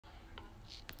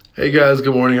Hey guys,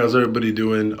 good morning. How's everybody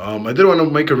doing? I did want to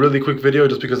make a really quick video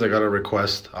just because I got a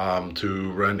request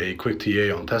to run a quick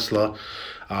TA on Tesla.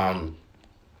 Um,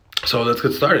 so let's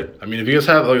get started. I mean, if you guys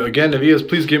have, again, if you guys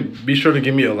please be sure to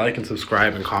give me a like and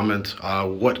subscribe and comment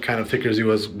what kind of tickers you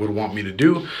guys would want me to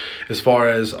do as far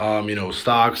as,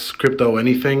 stocks, crypto,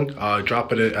 anything.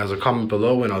 Drop it as a comment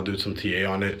below and I'll do some TA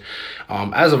on it.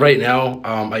 As of right now,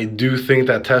 I do think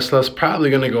that Tesla's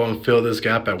probably going to go and fill this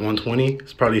gap at 120.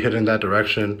 It's probably heading that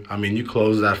direction. I mean, you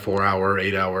close that 4-hour,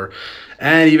 8-hour,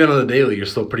 and even on the daily, you're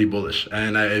still pretty bullish.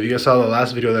 And if you guys saw the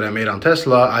last video that I made on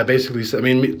Tesla, I basically said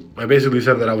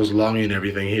that I was longing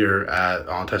everything here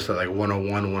on Tesla like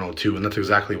 101, 102, and that's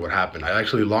exactly what happened. I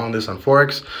actually longed this on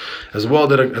Forex, as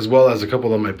well as a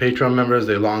couple of my Patreon members.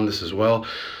 They longed this as well.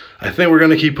 I think we're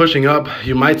gonna keep pushing up.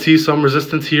 You might see some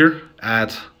resistance here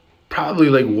at probably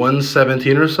like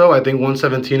 117 or so. I think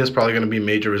 117 is probably going to be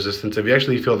major resistance. If you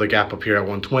actually feel the gap up here at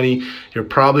 120, you're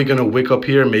probably going to wick up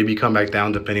here, maybe come back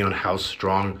down depending on how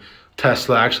strong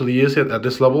Tesla actually is at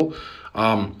this level.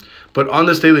 But on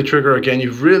this daily trigger, again,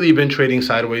 you've really been trading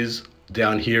sideways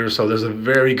down here, so there's a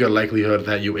very good likelihood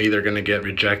that you're either going to get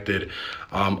rejected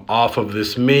off of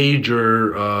this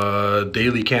major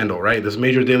daily candle, right? This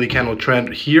major daily candle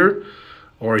trend here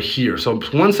or here. So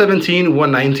 117,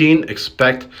 119,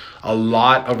 expect a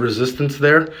lot of resistance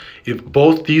there. If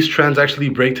both these trends actually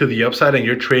break to the upside and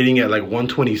you're trading at like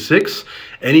 126,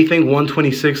 anything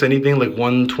 126, anything like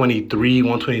 123,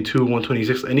 122,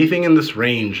 126, anything in this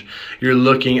range, you're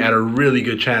looking at a really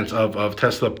good chance of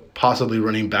Tesla possibly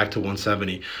running back to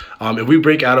 170. If we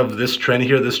break out of this trend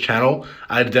here, this channel,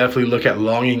 I'd definitely look at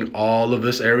longing all of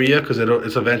this area because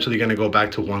it's eventually going to go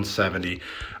back to 170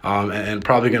 and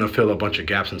probably going to fill a bunch of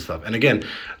gaps and stuff. And again,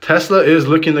 Tesla is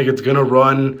looking like it's going to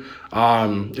run,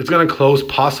 it's going to close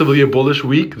possibly a bullish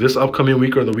week this upcoming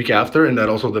week or the week after, and that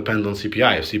also depends on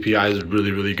CPI. If CPI is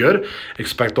really good,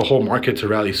 expect the whole market to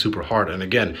rally super hard. And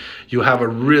again, you have a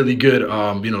really good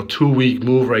 2-week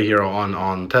move right here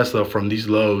on Tesla from these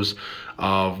lows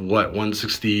of what,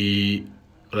 160,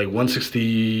 like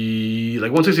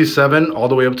 167 all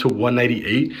the way up to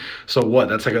 198. So what,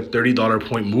 that's like a $30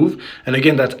 point move. And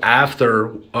again, that's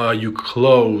after you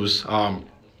close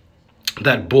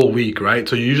that bull week, right?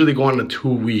 So you usually go on a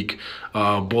 2-week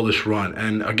bullish run.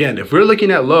 And again, if we're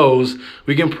looking at lows,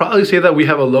 we can probably say that we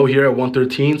have a low here at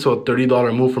 113. So a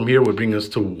 $30 move from here would bring us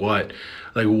to what,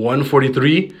 like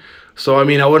 143. So I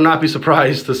mean, I would not be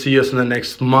surprised to see us in the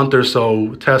next month or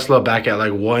so, Tesla back at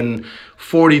like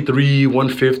 143,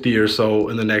 150 or so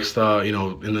in the next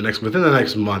within the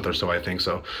next month or so, I think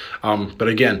so. But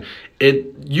again, it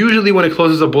usually, when it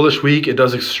closes a bullish week, it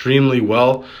does extremely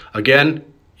well. Again,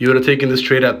 you would have taken this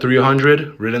trade at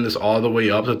 300, ridden this all the way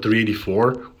up to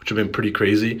 384, which would have been pretty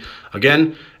crazy.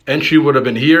 Again, entry would have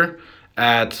been here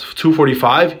at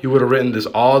 245. You would have written this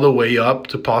all the way up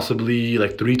to possibly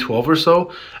like 312 or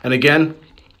so. And again,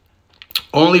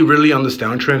 only really on this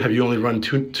downtrend have you only run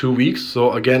two weeks.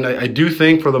 So again, I do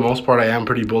think for the most part, I am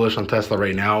pretty bullish on Tesla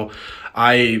right now.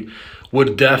 I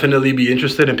would definitely be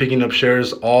interested in picking up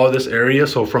shares all this area.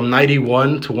 So from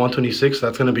 91 to 126,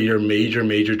 that's going to be your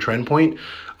major trend point,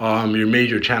 your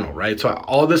major channel, right? So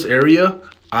all this area,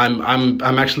 I'm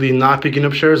actually not picking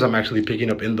up shares. I'm actually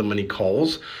picking up in the money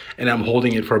calls, and I'm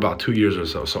holding it for about 2 years or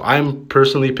so. So I'm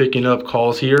personally picking up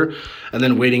calls here and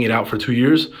then waiting it out for 2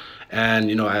 years.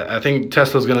 And, I think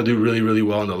Tesla's going to do really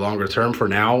well in the longer term. For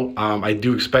now, I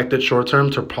do expect it short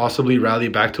term to possibly rally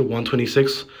back to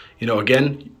 126.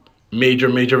 Again, major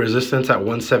resistance at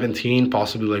 117,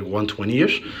 possibly like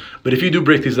 120-ish. But if you do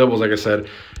break these levels, like I said,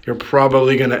 you're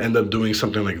probably going to end up doing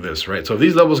something like this, right? So if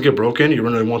these levels get broken, you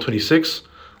run at 126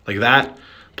 like that,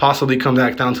 possibly come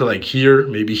back down to like here,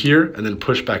 maybe here, and then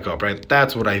push back up, right?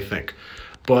 That's what I think.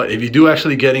 But if you do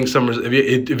actually getting some,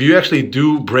 if you actually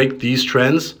do break these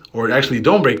trends, or actually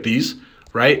don't break these,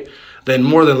 right, then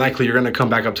more than likely you're going to come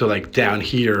back up to like down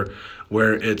here,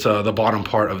 where it's the bottom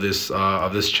part of this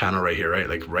channel right here, right?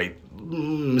 Like right, let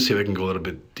me see if I can go a little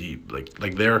bit deep,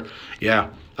 like there. Yeah,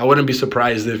 I wouldn't be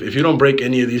surprised if you don't break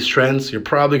any of these trends, you're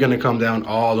probably going to come down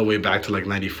all the way back to like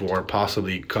 94,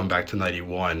 possibly come back to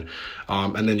 91.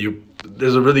 And then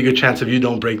there's a really good chance if you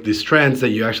don't break these trends that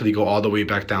you actually go all the way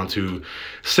back down to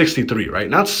 63, right?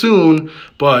 Not soon,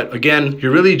 but again,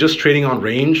 you're really just trading on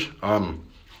range.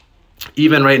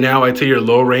 Even right now, I'd say your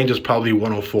low range is probably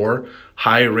 104.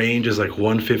 High range is like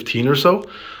 115 or so.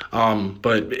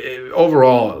 But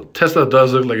overall, Tesla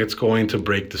does look like it's going to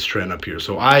break this trend up here.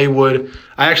 So I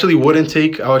actually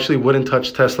wouldn't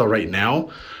touch Tesla right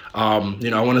now. You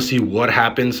know, I want to see what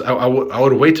happens. I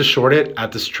would wait to short it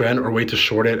at this trend or wait to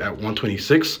short it at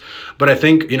 126. But I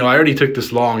think, you know, I already took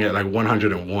this long at like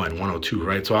 101, 102,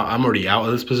 right? So I'm already out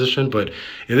of this position. But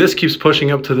if this keeps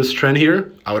pushing up to this trend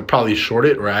here, I would probably short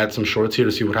it or add some shorts here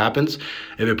to see what happens.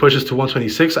 If it pushes to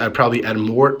 126, I'd probably add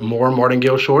more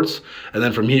martingale shorts. And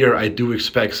then from here, I do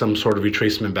expect some sort of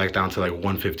retracement back down to like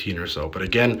 115 or so. But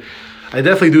again, I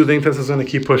definitely do think this is going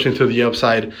to keep pushing to the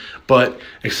upside, but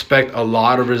expect a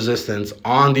lot of resistance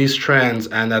on these trends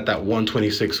and at that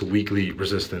 126 weekly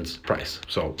resistance price.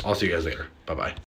 So I'll see you guys later. Bye-bye.